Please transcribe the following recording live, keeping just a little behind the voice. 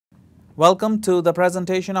Welcome to the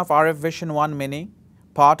presentation of RFvision-Mini,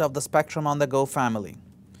 part of the Spectrum on the Go family.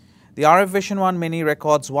 The RFvision-Mini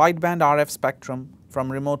records wideband RF spectrum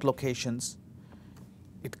from remote locations.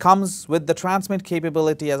 It comes with the transmit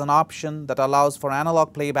capability as an option that allows for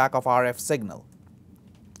analog playback of RF signal.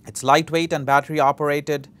 It's lightweight and battery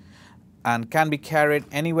operated and can be carried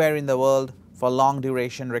anywhere in the world for long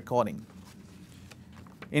duration recording.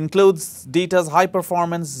 Includes DTA's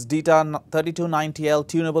high-performance DTA 3290L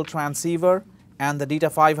tunable transceiver and the DTA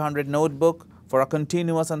 500 notebook for a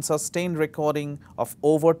continuous and sustained recording of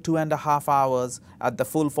over 2.5 hours at the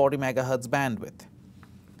full 40 MHz bandwidth.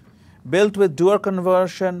 Built with Dual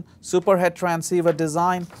conversion superhead transceiver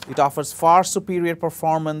design, it offers far superior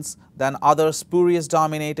performance than other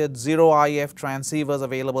spurious-dominated zero-IF transceivers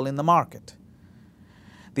available in the market.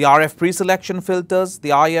 The RF preselection filters,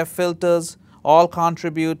 the IF filters, all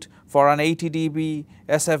contribute for an 80 dB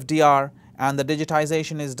SFDR, and the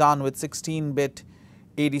digitization is done with 16-bit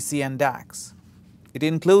ADC and DACs. It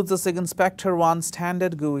includes the SIG Inspector 1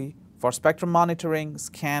 standard GUI for spectrum monitoring,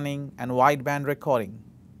 scanning, and wideband recording.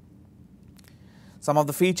 Some of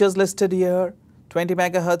the features listed here: 20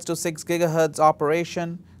 MHz to 6 GHz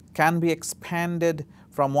operation, can be expanded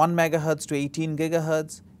from 1 MHz to 18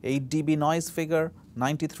 GHz, 8 dB noise figure,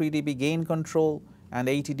 93 dB gain control, and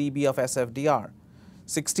 80 dB of SFDR.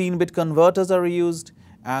 16-bit converters are used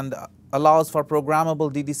and allows for programmable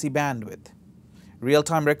DDC bandwidth.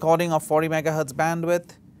 Real-time recording of 40 MHz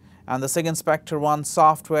bandwidth, and the SIG Inspector 1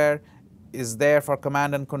 software is there for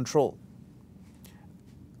command and control.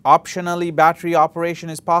 Optionally, battery operation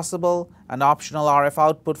is possible, and optional RF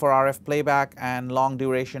output for RF playback and long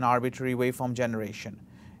duration arbitrary waveform generation.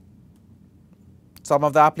 Some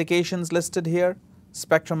of the applications listed here: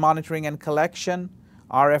 spectrum monitoring and collection,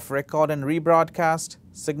 RF record and rebroadcast,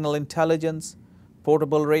 signal intelligence,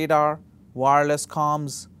 portable radar, wireless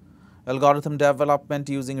comms, algorithm development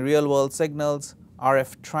using real-world signals,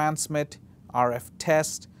 RF transmit, RF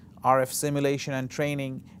test, RF simulation and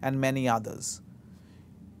training, and many others.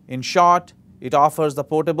 In short, it offers the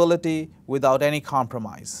portability without any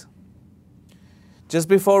compromise. Just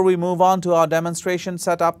before we move on to our demonstration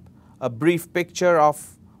setup, a brief picture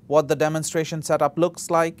of what the demonstration setup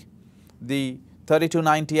looks like. The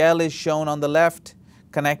 3290L is shown on the left,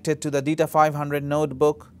 connected to the DTA 500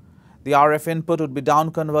 notebook. The RF input would be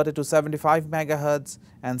down converted to 75 MHz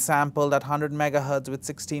and sampled at 100 MHz with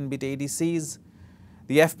 16-bit ADCs.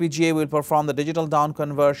 The FPGA will perform the digital down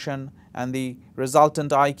conversion, and the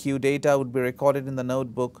resultant IQ data would be recorded in the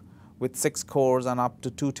notebook with 6 cores and up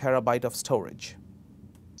to 2 TB of storage.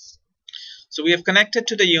 So we have connected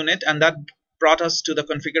to the unit, and that brought us to the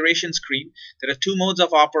configuration screen. There are two modes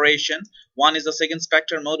of operation. One is the SIG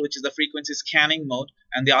Inspector mode, which is the frequency scanning mode,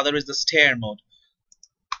 and the other is the stare mode.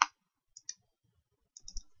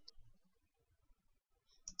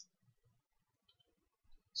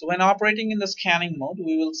 So when operating in the scanning mode,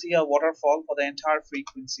 we will see a waterfall for the entire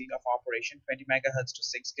frequency of operation, 20 MHz to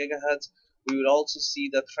 6 GHz. We will also see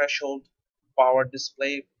the threshold power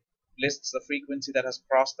display, lists the frequency that has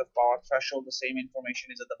crossed the power threshold. The same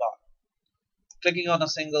information is at the bottom. Clicking on a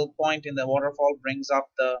single point in the waterfall brings up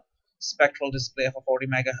the spectral display of a 40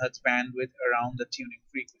 MHz bandwidth around the tuning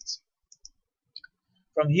frequency.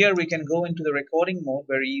 From here we can go into the recording mode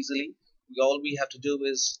very easily. All we have to do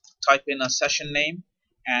is type in a session name,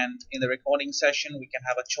 and in the recording session we can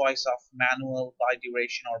have a choice of manual, by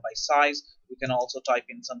duration, or by size. We can also type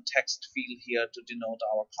in some text field here to denote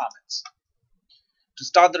our comments. To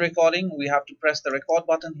start the recording, we have to press the record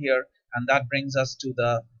button here, and that brings us to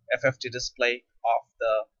the FFT display of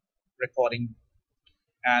the recording.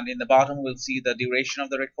 And in the bottom we'll see the duration of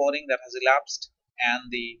the recording that has elapsed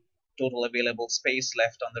and the total available space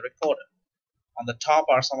left on the recorder. On the top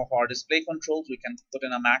are some of our display controls. We can put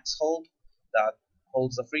in a max hold that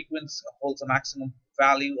holds the frequency, holds a maximum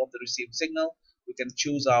value of the received signal. We can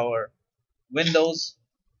choose our windows,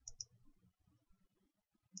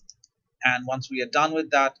 and once we are done with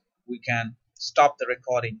that, we can stop the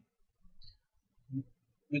recording.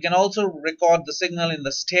 We can also record the signal in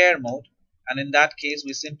the stare mode, and in that case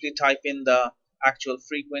we simply type in the actual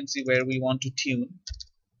frequency where we want to tune.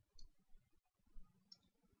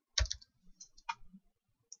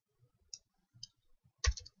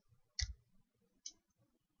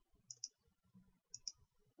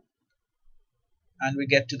 And we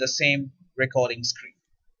get to the same recording screen.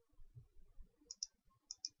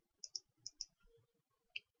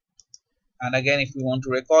 And again, if we want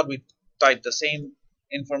to record, we type the same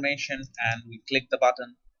information and we click the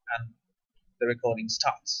button and the recording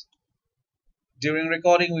starts. During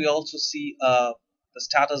recording we also see the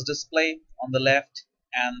status display on the left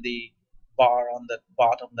and the bar on the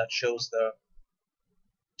bottom that shows the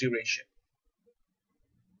duration.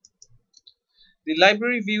 The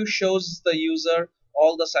library view shows the user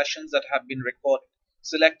all the sessions that have been recorded.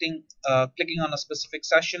 Clicking on a specific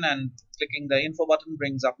session and clicking the info button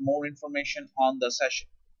brings up more information on the session.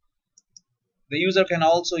 The user can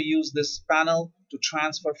also use this panel to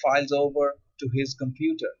transfer files over to his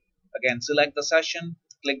computer. Again, select the session,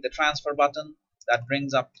 click the transfer button. That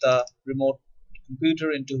brings up the remote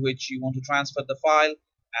computer into which you want to transfer the file,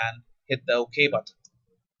 and hit the OK button.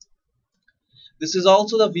 This is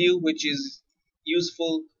also the view which is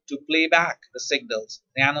useful to play back the signals,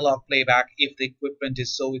 the analog playback, if the equipment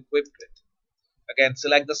is so equipped with. Again,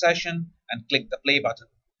 select the session and click the play button,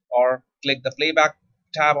 or click the playback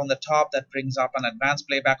tab on the top. That brings up an advanced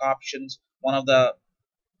playback options. One of the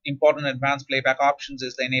important advanced playback options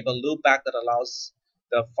is the enable loopback that allows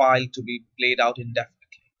the file to be played out indefinitely.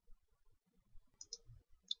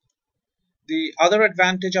 The other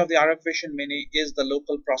advantage of the RFvision-Mini is the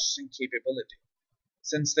local processing capability.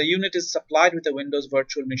 Since the unit is supplied with a Windows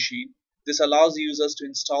virtual machine, this allows users to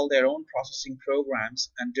install their own processing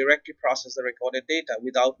programs and directly process the recorded data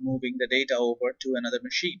without moving the data over to another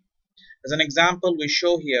machine. As an example, we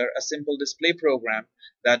show here a simple display program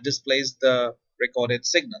that displays the recorded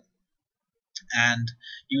signal. And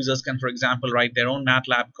users can, for example, write their own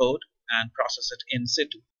MATLAB code and process it in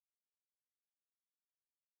situ.